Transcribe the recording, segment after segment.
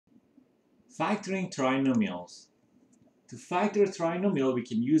Factoring trinomials. To factor a trinomial, we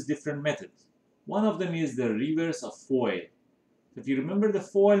can use different methods. One of them is the reverse of FOIL. If you remember the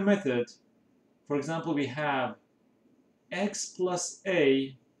FOIL method, for example, we have x plus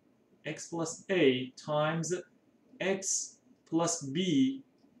a times x plus b.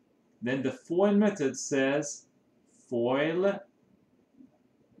 Then the FOIL method says FOIL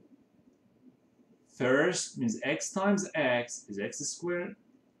first means x times x is x squared,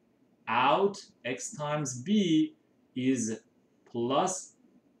 out x times b is plus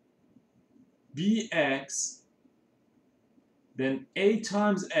bx, then a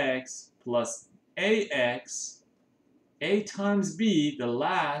times x plus ax, a times b, the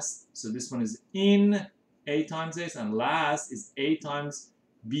last, so this one is in a times x, and last is a times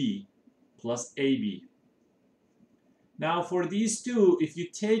b plus ab. Now for these two, if you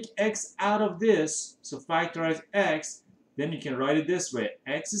take x out of this, so factorize x, then you can write it this way: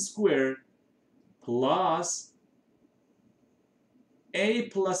 x squared plus a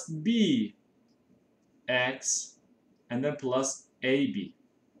plus b x, and then plus ab.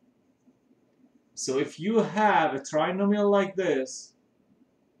 So if you have a trinomial like this,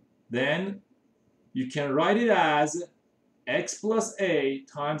 then you can write it as x plus a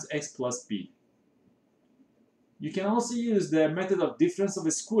times x plus b. You can also use the method of difference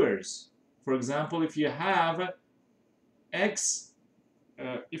of squares. For example, if you have x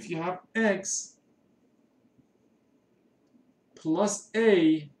plus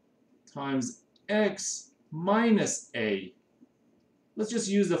a times x minus a. Let's just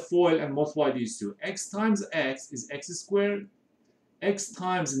use the FOIL and multiply these two. X times x is x squared. X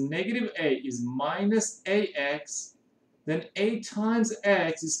times negative a is minus ax. Then a times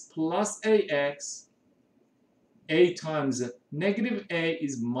x is plus ax. A times negative a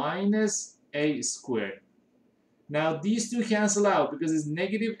is minus a squared. Now these two cancel out because it's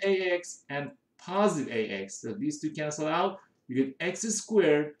negative ax and positive ax. So these two cancel out. You get x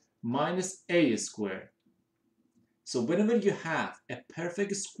squared minus a squared. So whenever you have a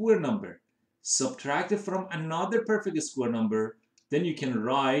perfect square number subtracted from another perfect square number, then you can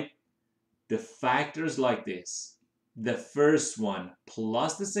write the factors like this. The first one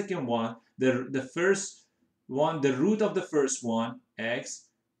plus the second one, the first one, the root of the first one, x,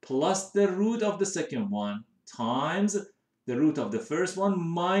 plus the root of the second one, times the root of the first one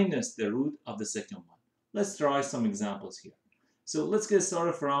minus the root of the second one. Let's try some examples here. So let's get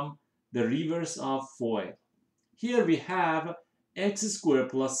started from the reverse of FOIL. Here we have x squared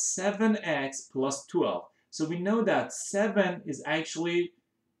plus 7x plus 12. So we know that 7 is actually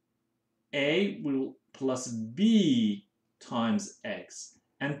a plus b times x,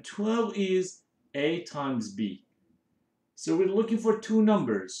 and 12 is a times b. So we're looking for two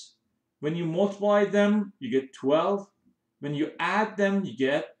numbers. When you multiply them, you get 12. When you add them, you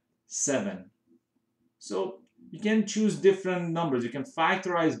get 7. So you can choose different numbers. You can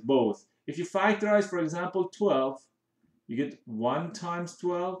factorize both. If you factorize, for example, 12, you get 1 times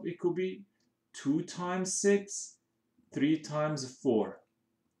 12, it could be 2 times 6, 3 times 4.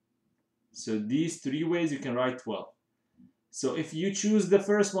 So these three ways you can write 12. So if you choose the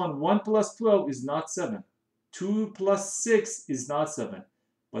first one, 1 plus 12 is not 7. 2 plus 6 is not 7.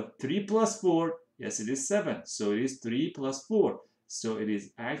 But 3 plus 4, yes, it is 7. So it is 3 plus 4. So it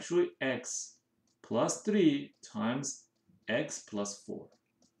is actually x plus 3 times x plus 4.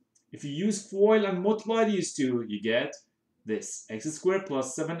 If you use FOIL and multiply these two, you get this: x squared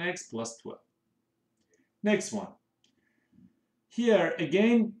plus 7x plus 12. Next one. Here,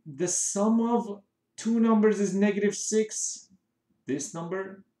 again, the sum of two numbers is negative 6, this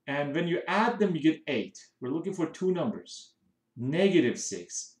number. And when you add them, you get 8. We're looking for two numbers. Negative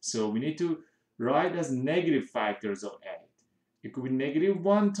 6. So we need to write as negative factors of 8. It could be negative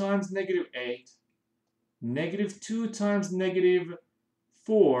 1 times negative 8, negative 2 times negative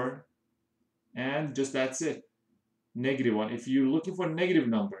 4, and just that's it. Negative 1 if you're looking for negative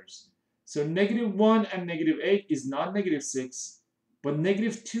numbers. So negative 1 and negative 8 is not negative 6, but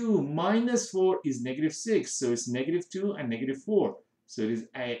negative 2 minus 4 is negative 6. So it's negative 2 and negative 4. So it is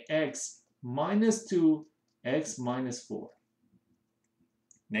x minus 2, x minus 4.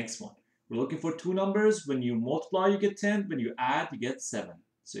 Next one. We're looking for two numbers. When you multiply, you get 10. When you add, you get 7.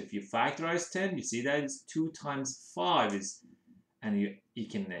 So if you factorize 10, you see that it's 2 times 5 is, and you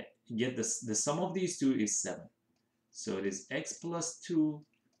can get the sum of these two is 7. So it is x plus 2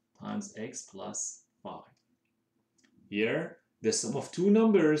 times x plus 5. Here, the sum of two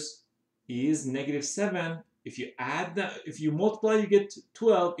numbers is negative 7. If you add them, if you multiply, you get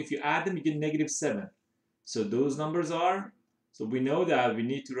 12. If you add them, you get negative 7. So those numbers are, so we know that we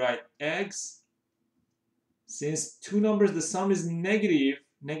need to write x. Since two numbers, the sum is negative,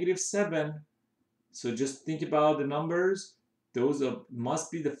 negative 7. So just think about the numbers. Those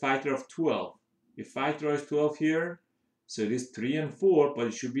must be the factor of 12. You factorize 12 here, so it is 3 and 4, but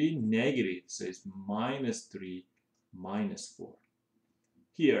it should be negative. So it's minus 3 minus 4.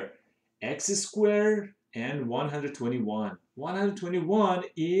 Here, x squared and 121. 121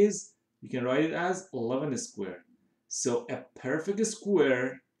 is, you can write it as 11 squared. So a perfect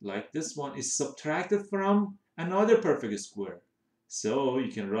square, like this one, is subtracted from another perfect square. So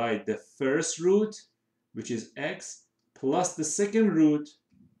you can write the first root, which is x, plus the second root,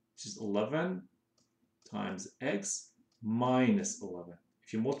 which is 11 times x minus 11.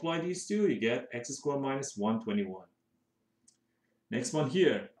 If you multiply these two, you get x squared minus 121. Next one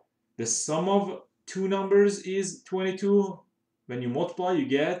here. The sum of two numbers is 22. When you multiply, you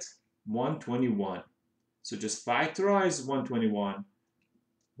get 121. So just factorize 121.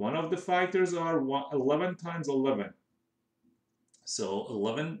 One of the factors are 11 times 11. So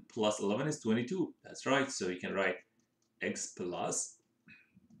 11 plus 11 is 22. That's right. So you can write x plus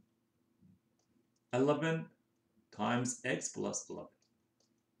 11 times x plus 11.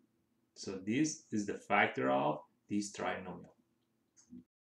 So this is the factor of these trinomials.